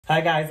Hi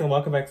guys, and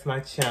welcome back to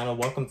my channel.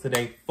 Welcome to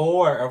day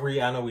 4 of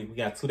Rihanna week. We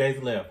got 2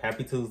 days left.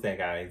 Happy Tuesday,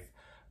 guys.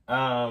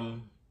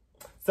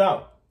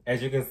 So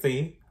as you can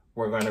see,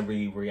 we're going to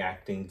be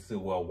reacting to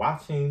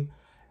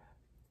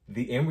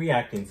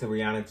reacting to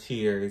Rihanna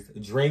Cheers.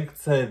 Drink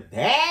to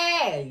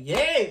that.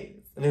 Yes.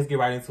 Let's get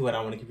right into it. I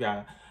want to keep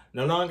y'all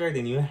no longer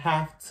than you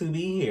have to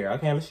be here.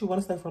 Okay, unless you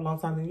want to stay for a long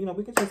time, then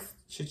we can just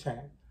chit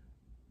chat.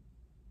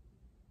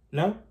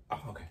 No?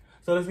 Oh, okay.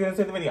 So let's get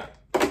into the video.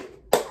 Cool.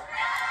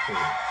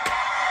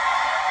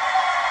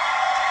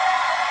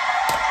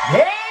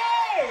 Yeah!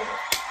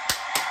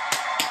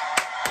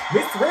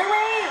 Miss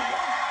Riri!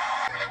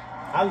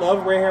 I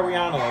love red hair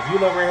Rihanna. If you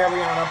love red hair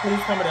Rihanna, please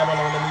comment down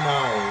below and let me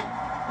know.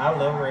 I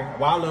love red hair.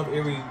 Well, I love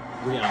every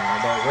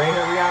Rihanna, but red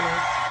hair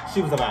Rihanna,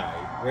 she was a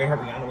vibe. Red hair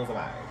Rihanna was a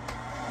vibe.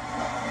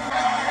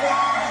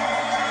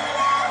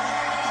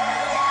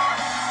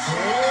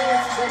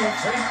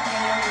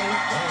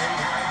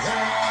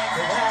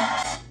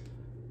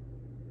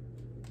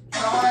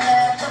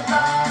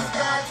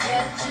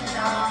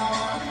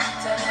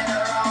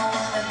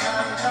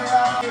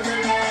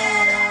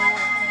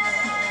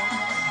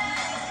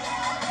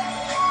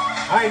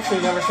 I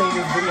actually never seen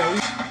this video.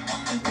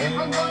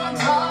 People gonna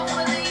talk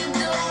whether you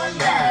doing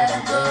bad or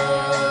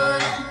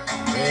good.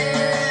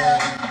 Yeah.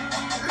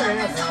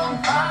 There's no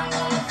find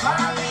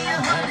me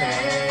a honey.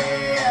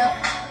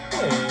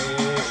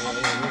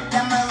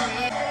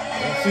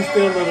 She's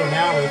still a little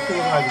now, but she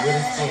was like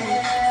really skinny.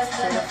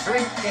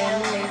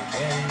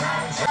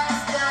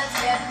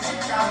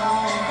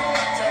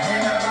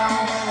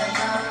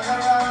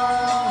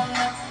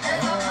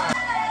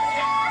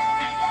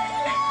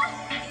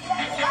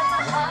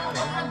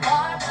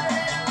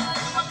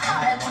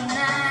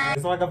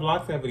 It's like a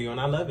vlog set video, and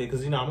I love it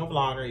because, I'm a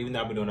vlogger. Even though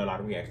I've been doing a lot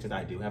of reactions,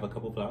 I do have a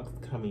couple vlogs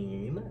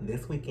coming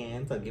this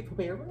weekend, so get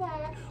prepared for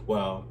that.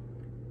 Well,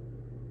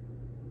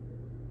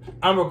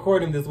 I'm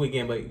recording this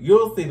weekend, but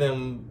you'll see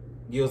them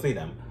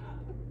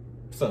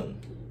soon.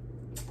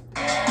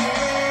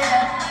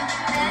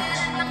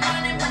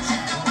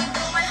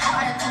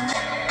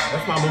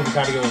 That's my movie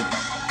karaoke.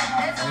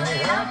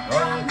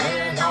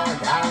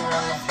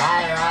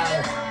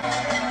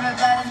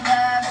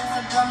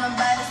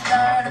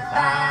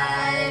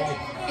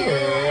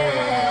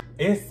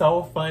 It's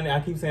so funny. I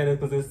keep saying this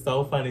because it's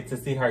so funny to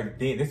see her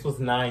then. This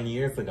was 9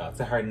 years ago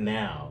to her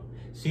now.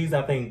 She's,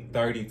 I think,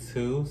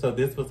 32. So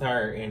this was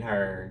her in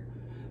her,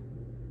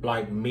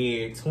 like,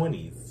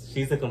 mid-20s.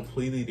 She's a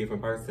completely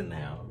different person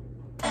now.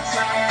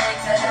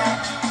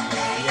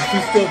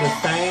 She's still the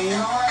same,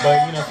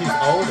 but, she's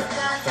older.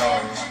 So...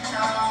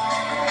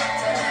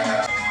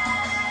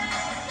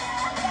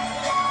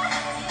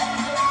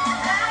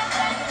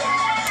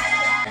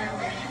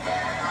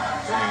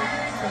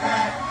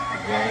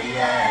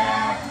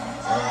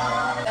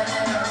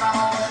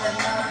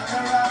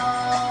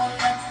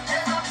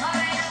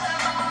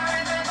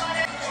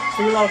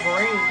 CeeLo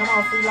Green. Come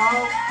on, CeeLo.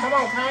 Come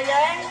on,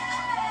 Kanye.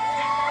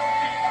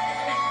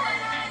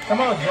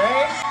 Come on,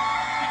 Jay.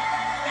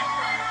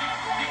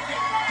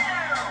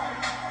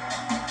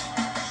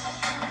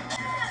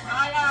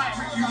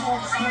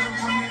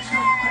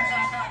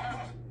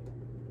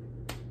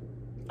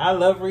 I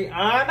love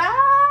Rihanna.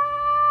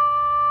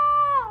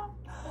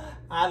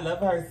 I love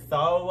her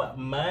so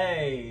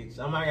much.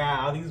 Oh my God,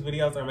 all these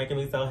videos are making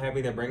me so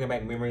happy. They're bringing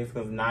back memories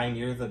because 9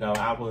 years ago,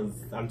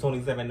 I'm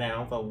 27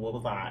 now, so what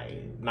was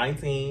I?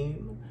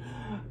 19?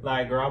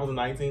 Like, girl, I was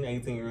 19,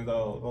 18 years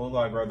old. I was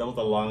like, girl, that was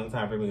a long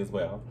time for me as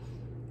well.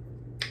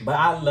 But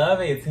I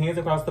love it. 10s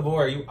across the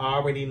board. You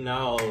already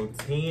know.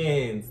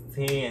 10s,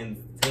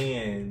 10s,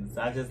 10s.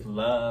 I just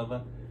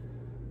love...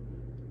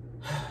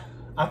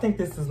 I think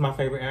this is my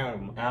favorite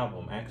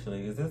album,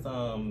 actually. Is this,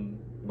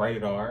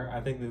 rated R?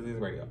 I think this is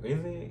rated R.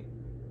 Is it?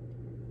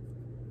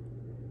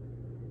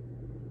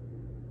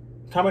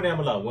 Comment down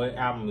below what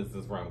album is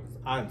this from.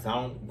 I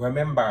don't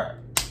remember.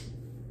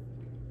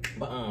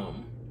 But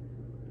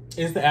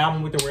it's the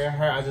album with the red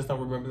hair. I just don't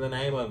remember the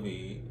name of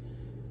it.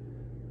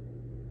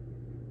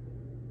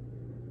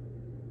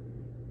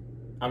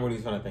 I'm really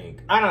trying to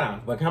think. I don't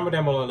know. But comment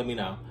down below and let me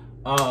know.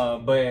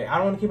 But I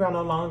don't want to keep out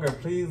no longer.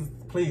 Please,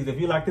 if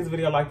you like this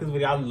video,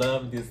 I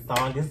love this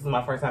song. This is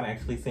my first time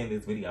actually seeing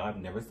this video. I've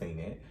never seen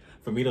it.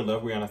 For me to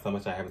love Rihanna so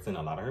much, I haven't seen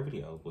a lot of her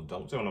videos. Well,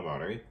 don't tell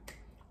nobody.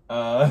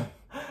 But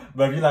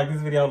if you like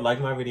this video, like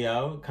my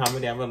video,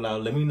 comment down below.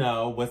 Let me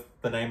know what's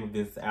the name of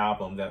this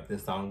album that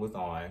this song was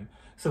on.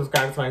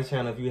 Subscribe to my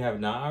channel if you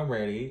have not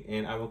already.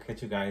 And I will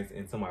catch you guys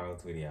in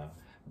tomorrow's video.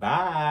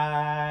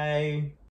 Bye!